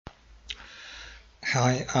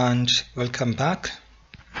Hi and welcome back.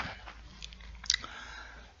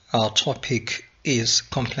 Our topic is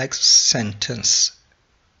complex sentence.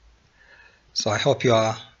 So I hope you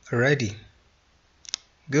are ready.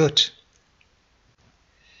 Good.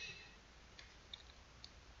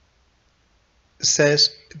 It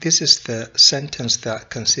says this is the sentence that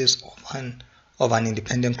consists of an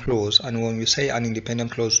independent clause, and when we say an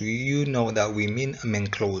independent clause, you know that we mean a main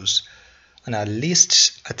clause and at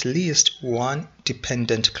least one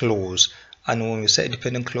dependent clause. And when we say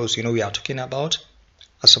dependent clause, you know we are talking about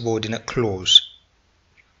a subordinate clause.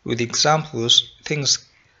 With examples, things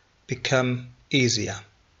become easier.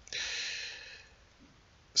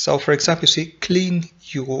 So for example, you see clean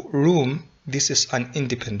your room. This is an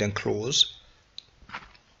independent clause.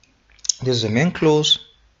 This is a main clause.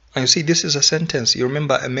 And you see this is a sentence. You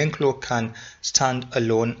remember a main clause can stand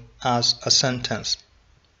alone as a sentence.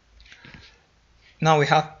 Now we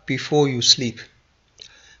have before you sleep.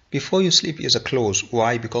 Before you sleep is a clause.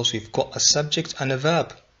 Why? Because we've got a subject and a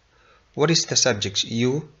verb. What is the subject?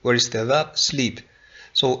 You. Where is the verb? Sleep.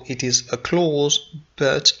 So it is a clause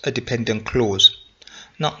but a dependent clause.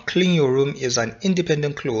 Now clean your room is an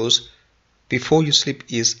independent clause. Before you sleep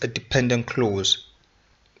is a dependent clause.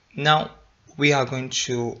 Now we are going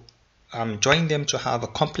to join them to have a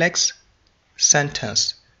complex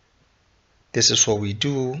sentence. This is what we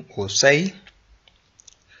do or say.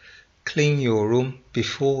 Clean your room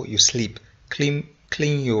before you sleep. Clean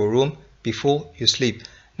your room before you sleep.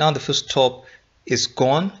 Now the first stop is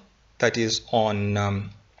gone. That is on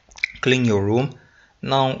clean your room.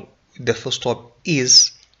 Now the first stop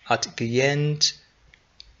is at the end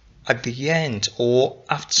or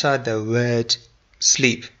after the word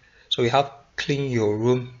sleep. So we have clean your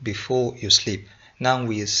room before you sleep. Now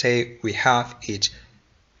we say we have it.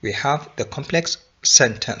 We have the complex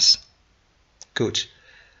sentence. Good.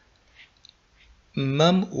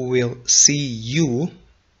 Mom will see you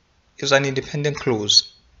is an independent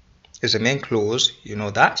clause. It's a main clause, you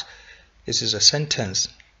know that. This is a sentence.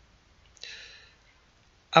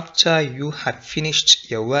 After you have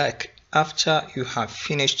finished your work. After you have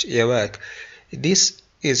finished your work. This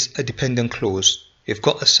is a dependent clause. You've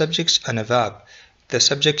got a subject and a verb. The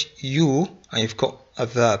subject you, and you've got a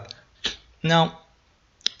verb. Now,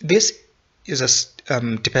 this is a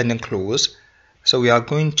dependent clause. So we are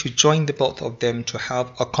going to join the both of them to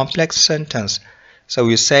have a complex sentence. So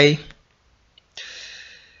we say,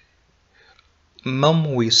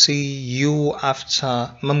 Mom will see you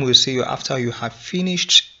after you have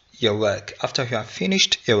finished your work. After you have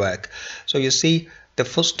finished your work. So you see the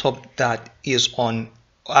first stop that is on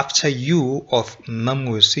after you of Mom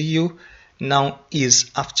will see you now is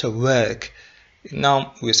after work.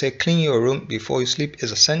 Now we say clean your room before you sleep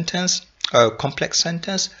is a sentence, a complex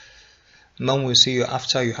sentence. Mom will see you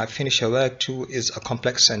after you have finished your work too is a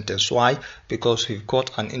complex sentence. Why? Because we've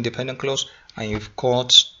got an independent clause and you've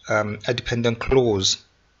got a dependent clause.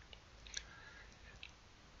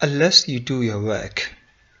 Unless you do your work.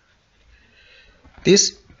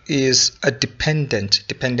 This is a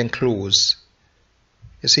dependent clause.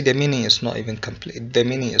 You see the meaning is not even complete. The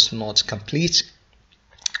meaning is not complete,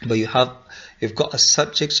 but you've got a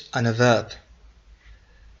subject and a verb.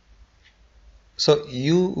 So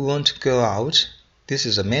you won't go out. This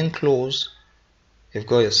is a main clause. You've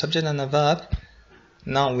got a subject and a verb.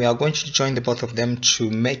 Now we are going to join the both of them to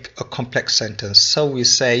make a complex sentence. So we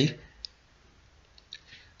say,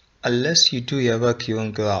 unless you do your work, you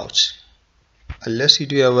won't go out. Unless you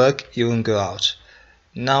do your work, you won't go out.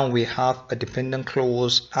 Now we have a dependent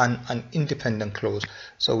clause and an independent clause.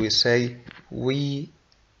 So we say we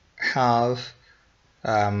have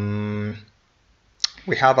our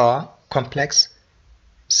complex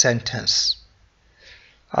sentence.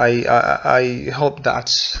 I hope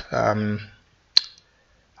that I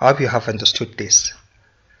hope you have understood this.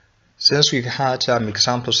 Since we've had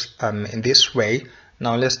examples in this way,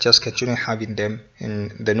 now let's just continue having them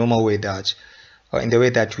in the normal way in the way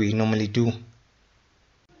that we normally do.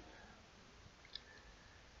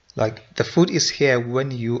 Like the food is here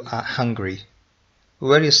when you are hungry.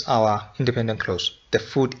 Where is our independent clause? The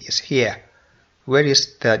food is here. Where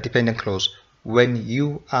is the dependent clause? When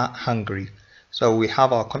you are hungry. So we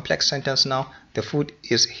have our complex sentence now. The food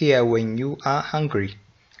is here when you are hungry.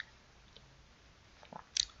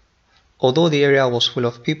 Although the area was full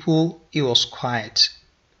of people, it was quiet.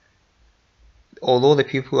 Although the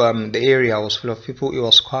area was full of people, it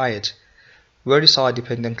was quiet. Where is our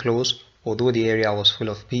dependent clause? Although the area was full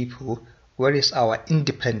of people. Where is our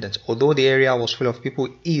independent? Although the area was full of people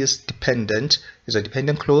is dependent, is a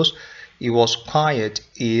dependent clause. It was quiet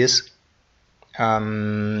is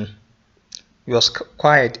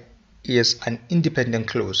is an independent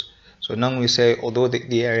clause. So now we say, although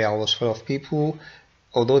the area was full of people,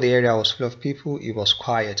 it was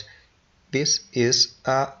quiet. This is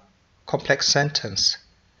a complex sentence.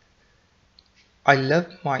 I love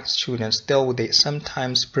my students, though they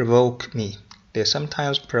sometimes provoke me.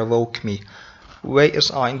 Where is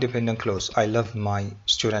our independent clause? I love my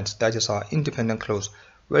students. That is our independent clause.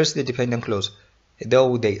 Where is the dependent clause?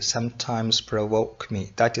 Though they sometimes provoke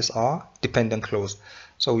me. That is our dependent clause.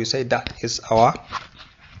 So we say that is our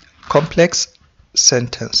complex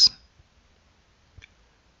sentence.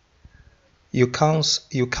 You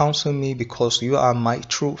counsel me because you are my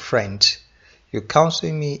true friend. You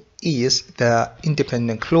counsel me is the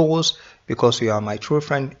independent clause, because you are my true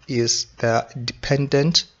friend is the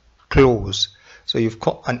dependent clause. So you've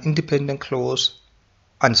got an independent clause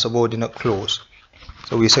and subordinate clause.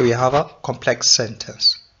 So we say we have a complex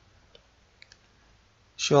sentence.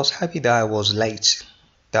 She was happy that I was late.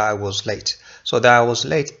 So that I was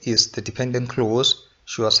late is the dependent clause.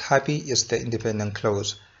 She was happy is the independent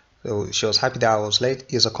clause. So she was happy that I was late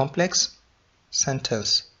is a complex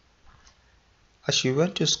sentence. As she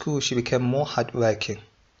went to school, she became more hardworking.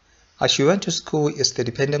 As she went to school is the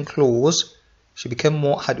dependent clause. She became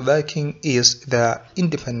more hardworking is the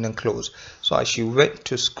independent clause. So as she went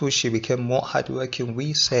to school, she became more hardworking,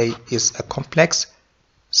 we say is a complex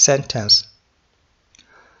sentence.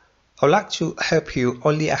 I would like to help you,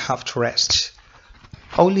 only I have to rest.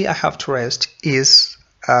 Only I have to rest is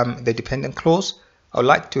the dependent clause. I would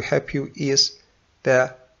like to help you is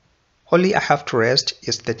the only I have to rest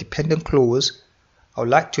is the dependent clause. I would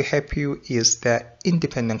like to help you is the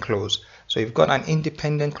independent clause. So you've got an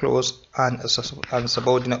independent clause and a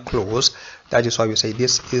subordinate clause. That is why we say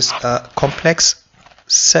this is a complex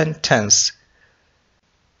sentence.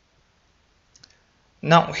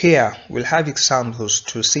 Now here we'll have examples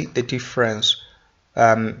to see the difference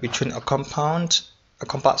between a compound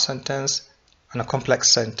sentence and a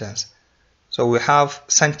complex sentence. So we have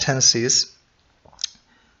sentences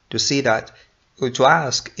to see that, to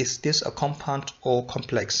ask, is this a compound or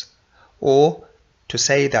complex? Or to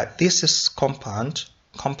say that this is compound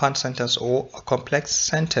sentence or a complex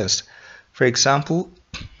sentence. For example,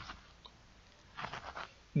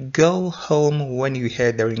 go home when you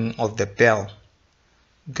hear the ringing of the bell.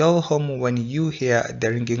 Go home when you hear the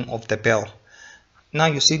ringing of the bell. Now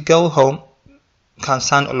you see, go home can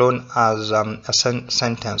stand alone as a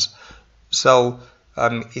sentence. So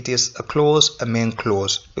it is a clause, a main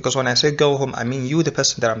clause, because when I say go home, I mean you, the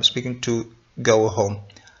person that I'm speaking to, go home.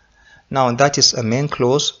 Now that is a main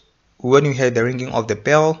clause. When you hear the ringing of the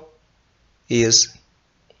bell is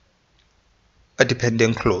a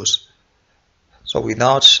dependent clause. So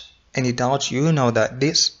without any doubt, you know that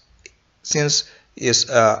this, since is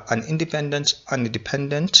an independent and a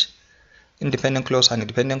dependent clause and a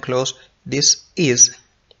dependent clause, this is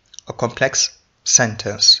a complex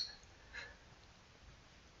sentence.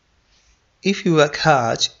 If you work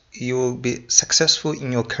hard, you will be successful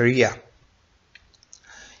in your career.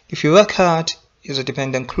 If you work hard is a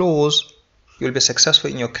dependent clause, you will be successful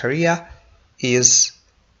in your career is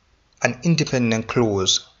an independent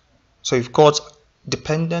clause. So you've got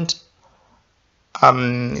dependent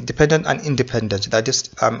and independent. That is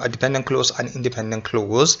a dependent clause and independent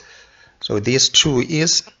clause. So this two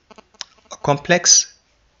is a complex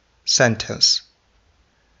sentence.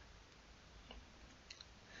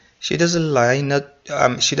 She doesn't lie,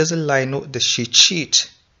 nor does she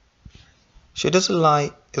cheat. She doesn't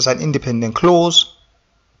lie is an independent clause.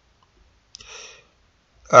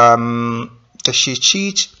 Does she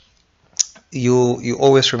cheat? You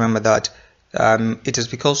always remember that it is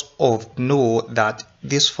because of no that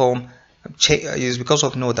this form is because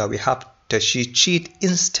of no that we have does she cheat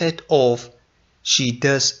instead of she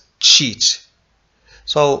does cheat.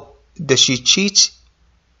 So does she cheat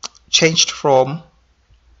changed from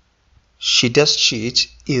she does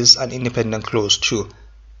cheat is an independent clause too,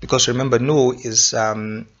 because remember no is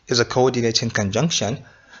a coordinating conjunction.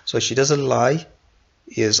 So she doesn't lie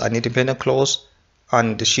is an independent clause,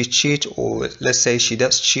 and she cheat, or let's say she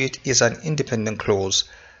does cheat, is an independent clause.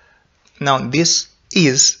 Now this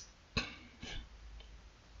is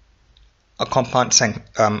a compound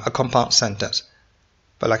sentence,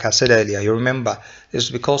 but like I said earlier, you remember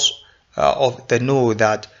it's because of the no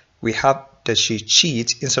that we have does she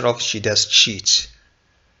cheat instead of she does cheat.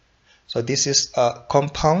 So this is a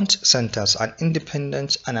compound sentence, an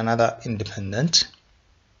independent and another independent.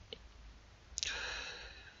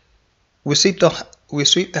 We sweep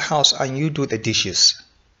the house and you do the dishes.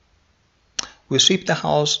 We sweep the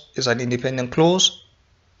house is an independent clause.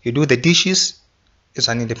 You do the dishes is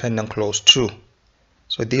an independent clause too.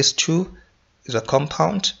 So these two is a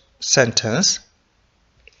compound sentence.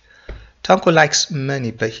 Tanko likes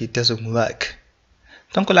money, but he doesn't work.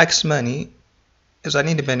 Tanko likes money is an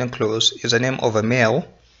independent clause, is a name of a male.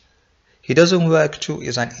 He doesn't work too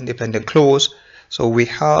is an independent clause. So we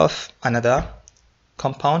have another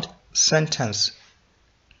compound sentence.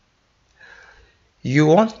 You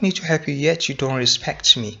want me to help you, yet you don't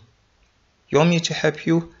respect me. You want me to help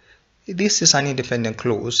you. This is an independent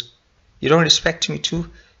clause. You don't respect me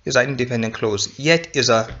too is an independent clause. Yet is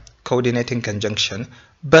a coordinating conjunction.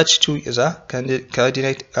 But too is a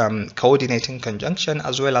coordinating conjunction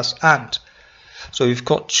as well as and. So we've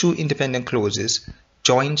got two independent clauses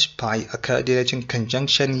joined by a coordinating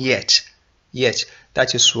conjunction yet.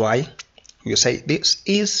 That is why you say this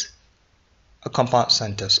is a compound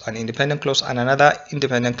sentence, an independent clause and another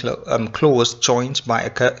independent clause joined by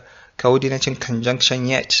a coordinating conjunction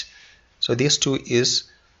yet. So this two is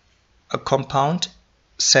a compound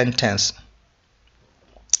sentence.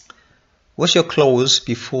 What's your clause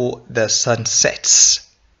before the sun sets?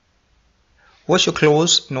 What's your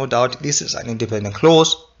clause? No doubt this is an independent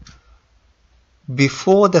clause.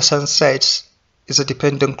 Before the sun sets is a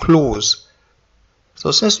dependent clause.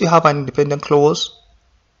 So since we have an independent clause,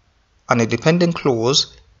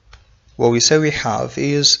 what we say we have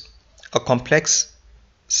is a complex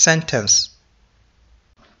sentence.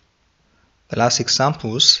 The last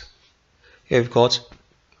examples, here we've got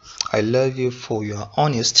I love you for you are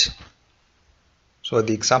honest. So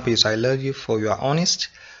the example is I love you for you are honest.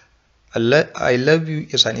 I love you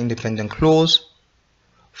is an independent clause.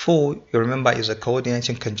 For, you remember, is a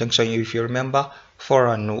coordinating conjunction. If you remember, for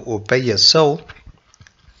and no obey yourself.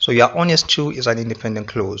 So you are honest too is an independent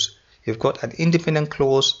clause. You've got an independent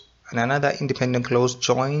clause and another independent clause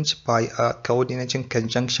joined by a coordinating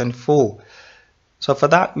conjunction for. So for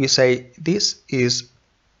that we say this is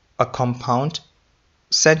a compound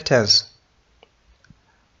sentence.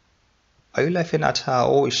 Are you laughing at her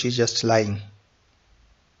or is she just lying?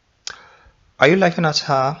 Are you laughing at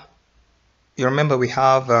her? You remember we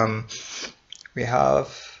have I'm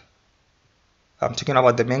talking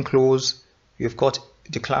about the main clause. We've got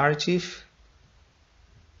declarative,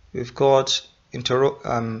 we've got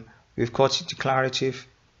declarative,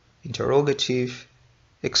 interrogative,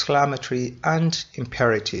 exclamatory, and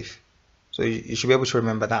imperative. So you should be able to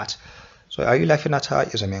remember that. So are you laughing at her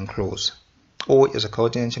is a main clause, or is a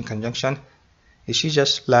coordinating conjunction. Is she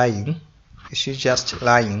just lying? Is she just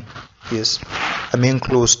lying is a main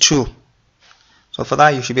clause too. So for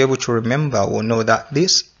that you should be able to remember or know that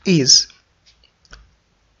this is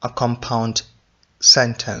a compound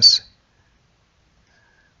sentence.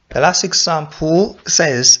 The last example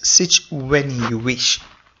says sit when you wish.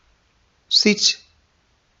 Sit,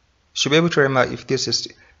 should be able to remember if this is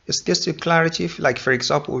this declarative. Like for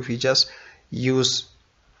example, if you just use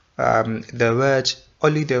the word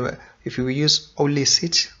only, if you use only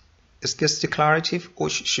sit, is this declarative or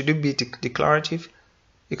should it be declarative,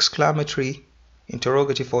 exclamatory,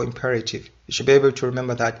 interrogative, or imperative? You should be able to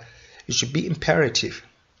remember that it should be imperative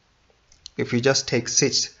if you just take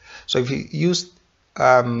sit. So if you use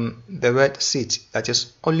the word sit, that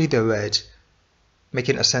is only the word,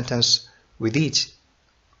 making a sentence with it.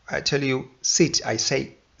 I tell you sit, I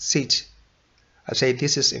say sit. I say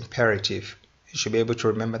this is imperative. You should be able to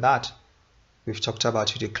remember that. We've talked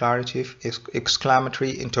about declarative,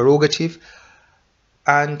 exclamatory, interrogative,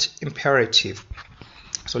 and imperative.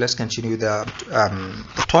 So let's continue the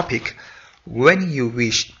topic. When you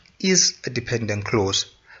wish is a dependent clause.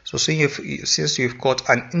 So since you've got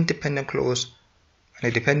an independent clause and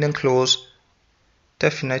a dependent clause,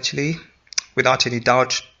 definitely, without any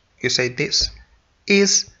doubt, you say this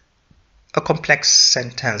is a complex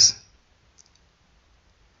sentence.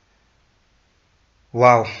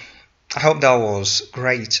 Wow, I hope that was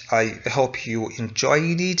great. I hope you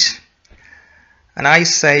enjoyed it. And I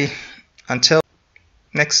say until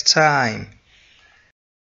next time.